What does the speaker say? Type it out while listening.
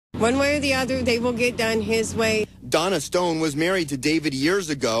One way or the other, they will get done his way. Donna Stone was married to David years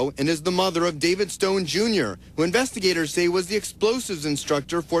ago and is the mother of David Stone Jr., who investigators say was the explosives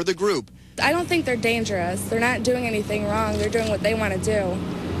instructor for the group. I don't think they're dangerous. They're not doing anything wrong. They're doing what they want to do.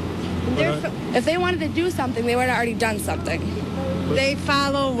 If they wanted to do something, they would have already done something. They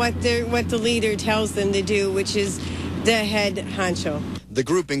follow what the leader tells them to do, which is the head honcho. The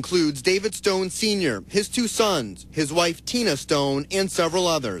group includes David Stone Sr., his 2 sons, his wife Tina Stone, and several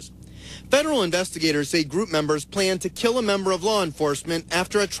others. Federal investigators say group members plan to kill a member of law enforcement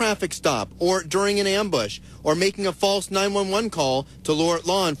after a traffic stop or during an ambush or making a false 911 call to lure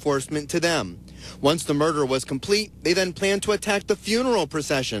law enforcement to them. Once the murder was complete, they then planned to attack the funeral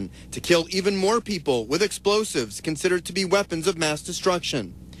procession to kill even more people with explosives considered to be weapons of mass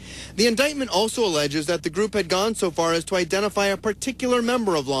destruction. The indictment also alleges that the group had gone so far as to identify a particular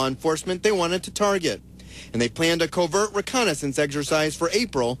member of law enforcement they wanted to target. And they planned a covert reconnaissance exercise for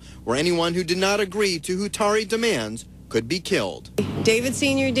April, where anyone who did not agree to Hutaree demands could be killed. David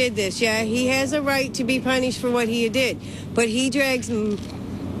Sr. did this. Yeah, he has a right to be punished for what he did, but he drags...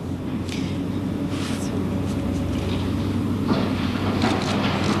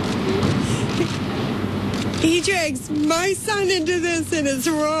 He drags my son into this, and it's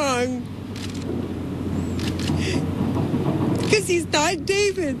wrong. Because he's not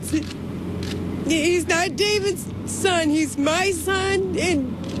David's. He's not David's son. He's my son,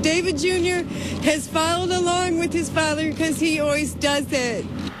 and David Jr. has followed along with his father because he always does it.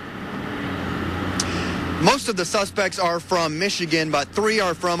 Most of the suspects are from Michigan, but 3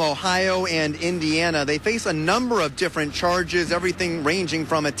 are from Ohio and Indiana. They face a number of different charges, everything ranging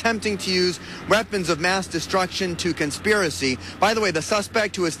from attempting to use weapons of mass destruction to conspiracy. By the way, the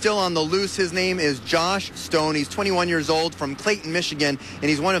suspect who is still on the loose, his name is Josh Stone. He's 21 years old from Clayton, Michigan, and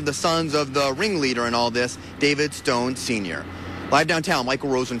he's one of the sons of the ringleader in all this, David Stone Sr. Live downtown, Michael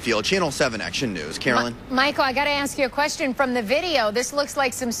Rosenfield, Channel 7 Action News. Carolyn? Michael, I got to ask you a question from the video. This looks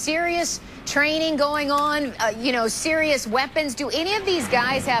like some serious training going on, serious weapons. Do any of these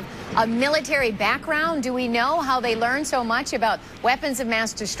guys have a military background? Do we know how they learn so much about weapons of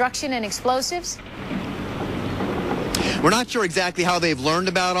mass destruction and explosives? We're not sure exactly how they've learned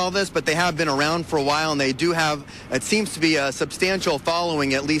about all this, but they have been around for a while, and they do have, it seems to be a substantial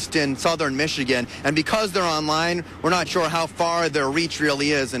following, at least in southern Michigan. And because they're online, we're not sure how far their reach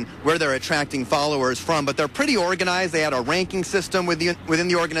really is and where they're attracting followers from. But they're pretty organized. They had a ranking system within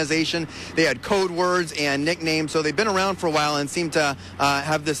the organization. They had code words and nicknames. So they've been around for a while and seem to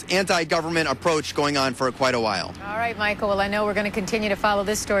have this anti-government approach going on for quite a while. All right, Michael. Well, I know we're going to continue to follow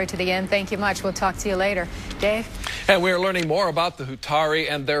this story to the end. Thank you much. We'll talk to you later. Dave? And we're learning more about the Hutaree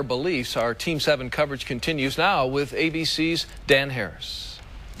and their beliefs. Our Team 7 coverage continues now with ABC's Dan Harris.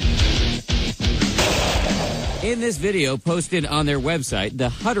 In this video posted on their website, the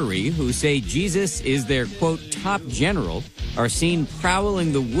Hutaree, who say Jesus is their, quote, top general, are seen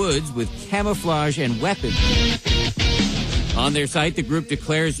prowling the woods with camouflage and weapons. On their site, the group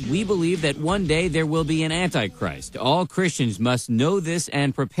declares, "We believe that one day there will be an Antichrist. All Christians must know this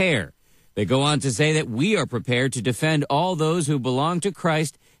and prepare." They go on to say that we are prepared to defend all those who belong to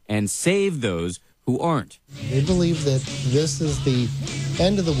Christ and save those who aren't. They believe that this is the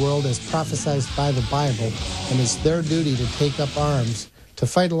end of the world as prophesied by the Bible, and it's their duty to take up arms to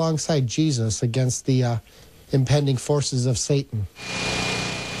fight alongside Jesus against the impending forces of Satan.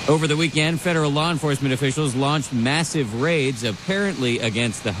 Over the weekend, federal law enforcement officials launched massive raids, apparently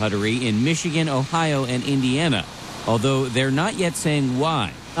against the Hutaree in Michigan, Ohio, and Indiana, although they're not yet saying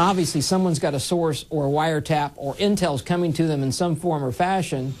why. Obviously, someone's got a source or a wiretap or intel's coming to them in some form or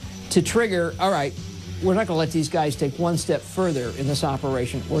fashion to trigger, all right, we're not going to let these guys take one step further in this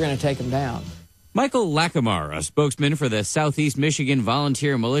operation. We're going to take them down. Michael Lackamar, a spokesman for the Southeast Michigan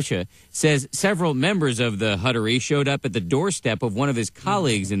Volunteer Militia, says several members of the Hutaree showed up at the doorstep of one of his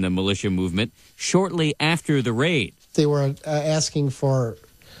colleagues in the militia movement shortly after the raid. They were asking for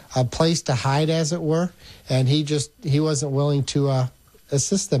a place to hide, as it were, and he wasn't willing to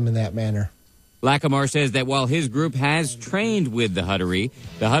assist them in that manner. Lackamar says that while his group has trained with the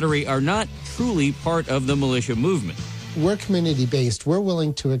Hutaree are not truly part of the militia movement. We're community-based. We're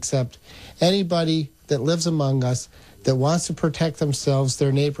willing to accept anybody that lives among us that wants to protect themselves,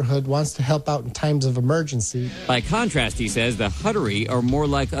 their neighborhood, wants to help out in times of emergency. By contrast, he says, the Hutaree are more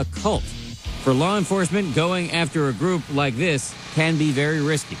like a cult. For law enforcement, going after a group like this can be very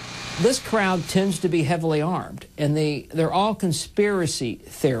risky. This crowd tends to be heavily armed, and they're all conspiracy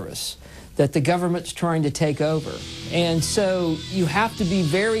theorists that the government's trying to take over. And so you have to be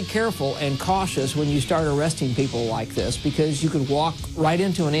very careful and cautious when you start arresting people like this, because you could walk right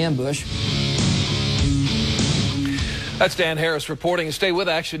into an ambush. That's Dan Harris reporting. Stay with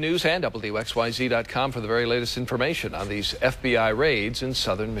Action News and WXYZ.com for the very latest information on these FBI raids in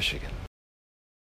southern Michigan.